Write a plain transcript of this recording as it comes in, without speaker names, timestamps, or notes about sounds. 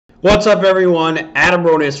What's up, everyone? Adam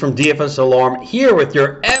Ronis from DFS Alarm here with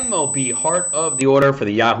your MLB Heart of the Order for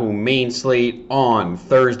the Yahoo main slate on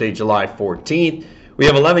Thursday, July 14th. We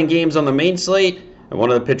have 11 games on the main slate, and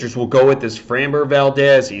one of the pitchers we'll go with is Framber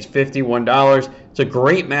Valdez. He's $51. It's a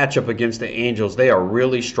great matchup against the Angels. They are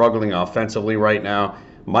really struggling offensively right now.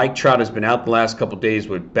 Mike Trout has been out the last couple days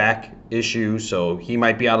with back issues, so he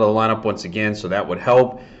might be out of the lineup once again, so that would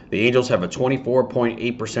help. The Angels have a 24.8%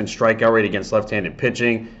 strikeout rate against left-handed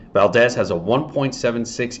pitching. Valdez has a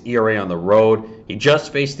 1.76 ERA on the road. He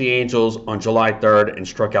just faced the Angels on July 3rd and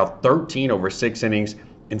struck out 13 over 6 innings.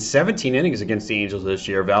 In 17 innings against the Angels this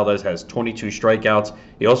year, Valdez has 22 strikeouts.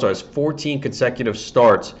 He also has 14 consecutive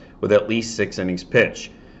starts with at least 6 innings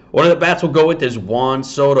pitched. One of the bats we'll go with is Juan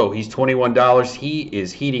Soto. He's $21. He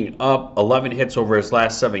is heating up, 11 hits over his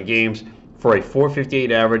last 7 games for a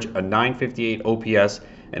 .458 average, a .958 OPS,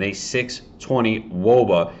 and a .620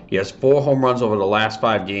 WOBA. He has 4 home runs over the last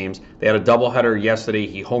 5 games. They had a doubleheader yesterday.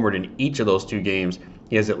 He homered in each of those 2 games.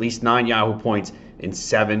 He has at least 9 Yahoo points in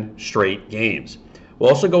 7 straight games.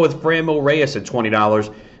 We'll also go with Franmil Reyes at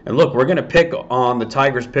 $20. And look, we're going to pick on the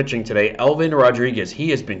Tigers pitching today. Elvin Rodriguez, he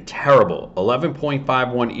has been terrible.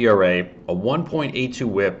 11.51 ERA, a 1.82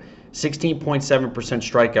 whip, 16.7%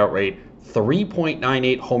 strikeout rate,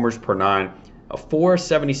 3.98 homers per 9, a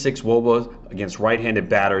 .476 WOBA against right-handed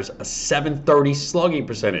batters, a .730 slugging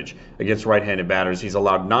percentage against right-handed batters. He's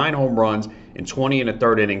allowed 9 home runs in 20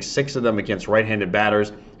 1/3 innings, 6 of them against right-handed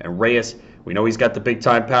batters. And Reyes, we know he's got the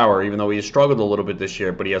big-time power, even though he has struggled a little bit this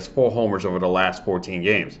year, but he has 4 homers over the last 14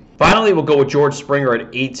 games. Finally, we'll go with George Springer at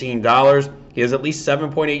 $18. He has at least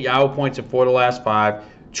 7.8 Yahoo points in 4 of the last 5,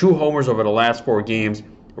 2 homers over the last 4 games.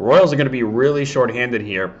 The Royals are going to be really short-handed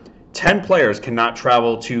here. 10 players cannot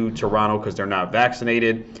travel to Toronto because they're not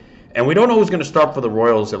vaccinated. And we don't know who's going to start for the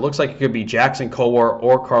Royals. It looks like it could be Jackson Kowar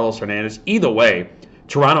or Carlos Hernandez. Either way,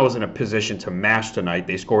 Toronto is in a position to mash tonight.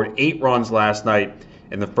 They scored 8 runs last night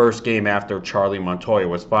in the first game after Charlie Montoya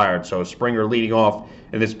was fired. So Springer leading off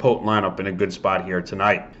in this potent lineup in a good spot here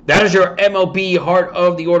tonight. That is your MLB Heart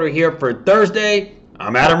of the Order here for Thursday.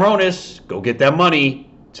 I'm Adam Ronis. Go get that money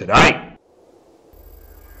tonight.